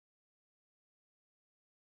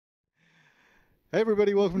Hey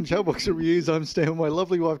everybody, welcome to Chatbox Reviews. I'm Stan with my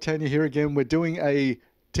lovely wife Tanya here again. We're doing a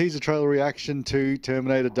teaser trailer reaction to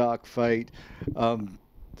Terminator Dark Fate.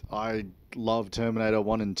 I love Terminator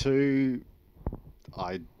 1 and 2.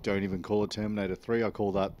 I don't even call it Terminator 3. I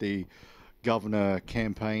call that the governor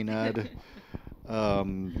campaign ad.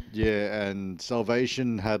 Yeah, and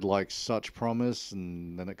Salvation had like such promise,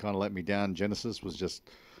 and then it kind of let me down. Genesis was just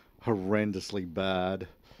horrendously bad.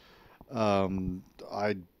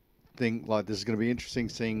 I think like this is going to be interesting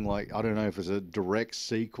seeing like I don't know if it's a direct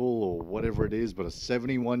sequel or whatever it is, but a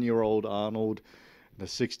 71-year-old Arnold and a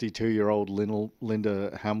 62-year-old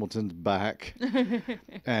Linda Hamilton's back,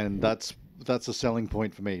 and that's a selling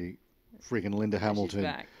point for me. Freaking Linda Yeah, she's Hamilton,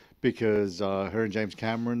 back. because her and James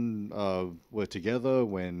Cameron were together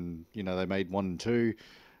when they made 1 and 2.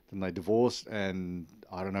 Then they divorced, and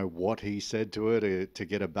I don't know what he said to her to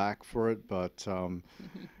get her back for it, but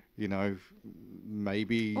you know, Well,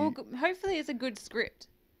 maybe. hopefully it's a good script,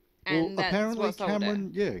 Well, and that's apparently what sold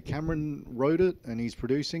it. Cameron wrote it and he's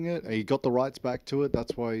producing it. He got the rights back to it.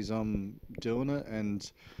 That's why he's doing it.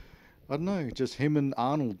 And I don't know, just him and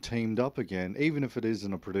Arnold teamed up again. Even if it is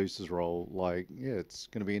in a producer's role, like yeah, it's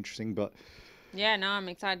going to be interesting. But Yeah, no, I'm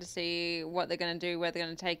excited to see what they're going to do, where they're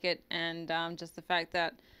going to take it, and just the fact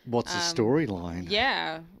that, what's the storyline?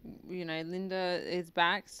 yeah, Linda is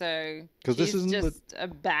back, so Because this she's isn't just a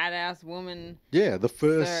badass woman. the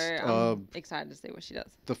first So I'm excited to see what she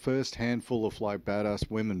does. the first handful of like badass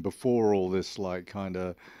women before all this like kind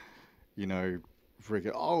of you know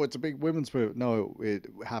freaking it's a big women's movement. No, it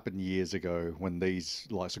happened years ago when these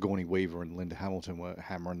like Sigourney Weaver and Linda Hamilton were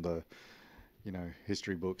hammering the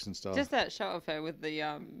history books and stuff. Just that shot of her with the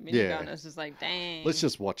Yeah, minigun, it's just like, dang. let's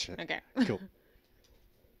just watch it. Okay. Cool.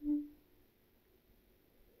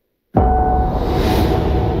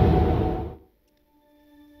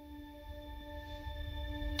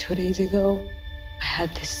 2 days ago, I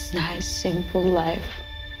had this nice, simple life.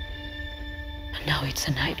 And now it's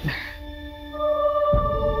a nightmare.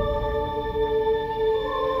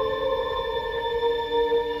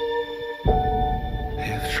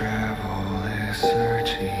 If travel is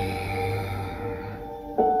searching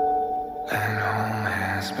and home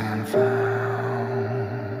has been found,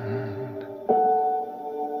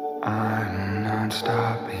 I'm not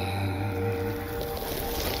stopping.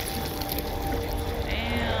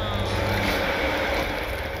 Damn.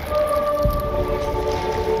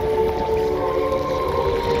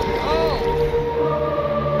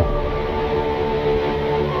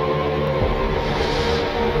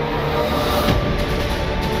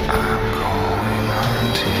 I'm going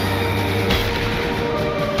hunting.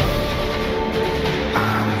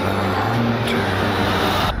 I'm the hunter.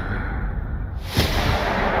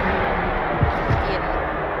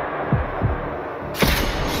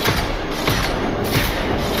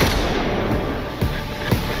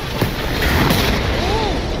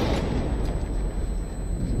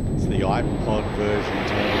 It's the iPod version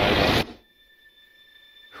Terminator.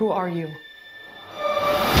 Who are you?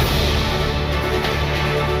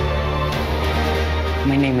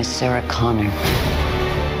 My name is Sarah Connor.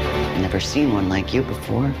 Never seen one like you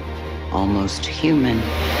before. Almost human.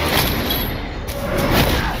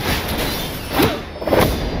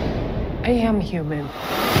 I am human.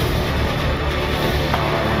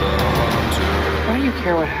 Why do you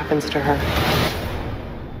care what happens to her?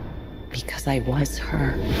 Because I was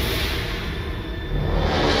her.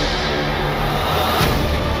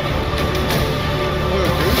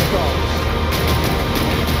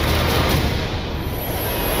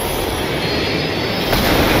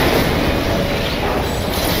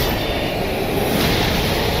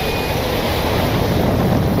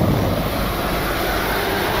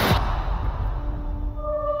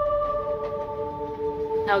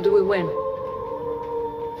 How do we win?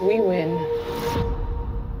 We win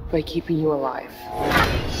by keeping you alive.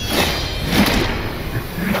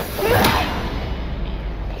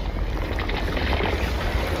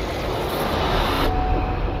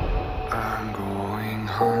 I'm going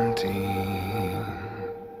hunting.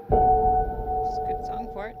 It's a good song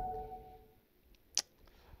for it.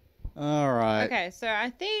 All right. Okay, so I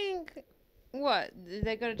think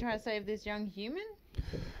they're gonna try to save this young human.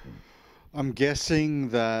 I'm guessing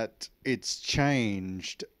that it's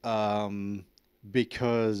changed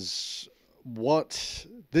because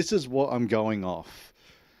this is what I'm going off.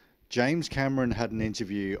 James Cameron had an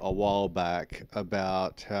interview a while back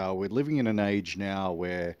about how we're living in an age now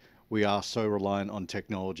where we are so reliant on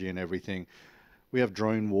technology and everything. We have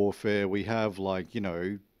drone warfare, we have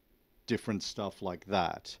different stuff like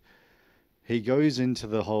that. He goes into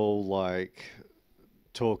the whole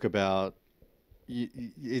talk about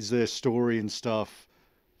is there story and stuff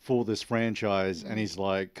for this franchise, and he's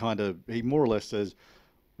like, he more or less says,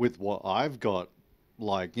 with what I've got,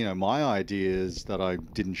 like, you know, my ideas that I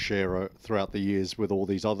didn't share throughout the years with all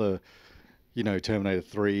these other, you know, Terminator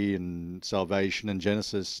 3 and Salvation and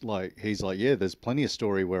Genesis, like, he's like, yeah, there's plenty of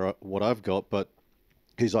story where what I've got, but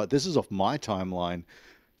he's like, this is off my timeline.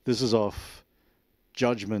 This is off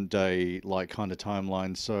Judgment Day, like, kind of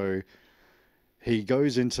timeline. So he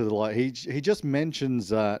goes into the, like, he just mentions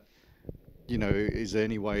that, you know, is there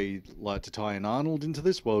any way, like, to tie an Arnold into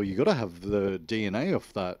this? Well, you got to have the DNA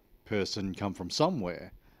of that person come from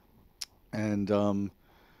somewhere. And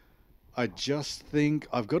I just think,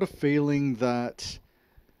 I've got a feeling that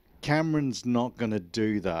Cameron's not going to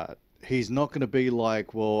do that. He's not going to be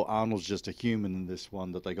like, well, Arnold's just a human in this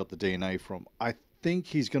one that they got the DNA from. I think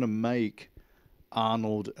he's going to make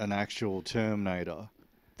Arnold an actual Terminator.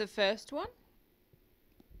 The first one?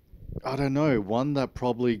 I don't know. One that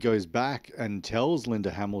probably goes back and tells Linda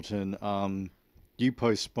Hamilton, you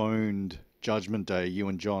postponed Judgment Day, you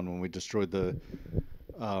and John, when we destroyed the,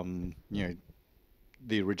 you know,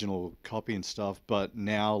 the original copy and stuff. But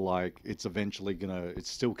now, like, it's eventually it's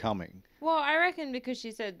still coming. Well, I reckon because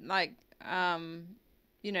she said, like,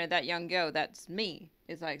 you know, that young girl, that's me.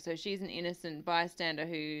 It's like, so she's an innocent bystander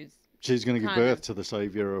who's... She's going to give birth to the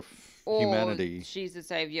savior of humanity. Or she's the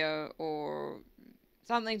savior, or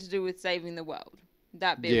something to do with saving the world.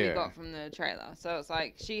 That bit we got from the trailer. So it's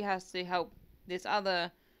like she has to help this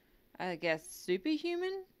other, I guess,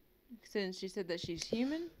 superhuman, since she said that she's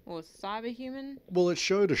human or cyberhuman. Well, it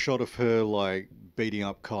showed a shot of her, like, beating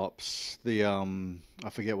up cops. The I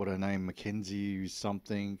forget what her name, Mackenzie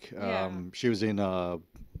something. She was in The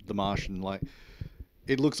Martian. Like,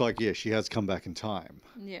 it looks like, yeah, she has come back in time.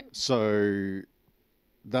 Yeah. So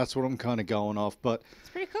that's what I'm kind of going off. But it's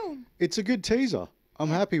pretty cool. It's a good teaser. I'm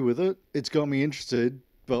happy with it. It's got me interested.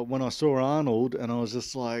 But when I saw Arnold, and I was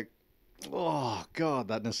just like, oh God,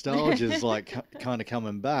 that nostalgia is like kind of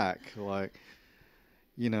coming back. Like,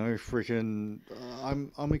 you know, freaking,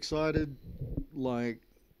 I'm excited. Like,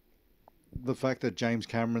 the fact that James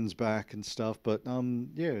Cameron's back and stuff. But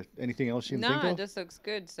yeah, anything else you can think of? No, it just looks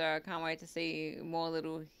good. So I can't wait to see more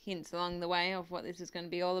little hints along the way of what this is going to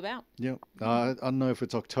be all about. Yep. I don't know if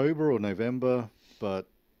it's October or November, but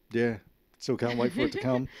yeah, still can't wait for it to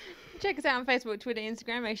come. Check us out on Facebook, Twitter,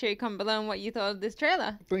 Instagram. Make sure you comment below on what you thought of this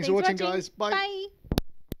trailer. Thanks for watching, guys. Bye. Bye.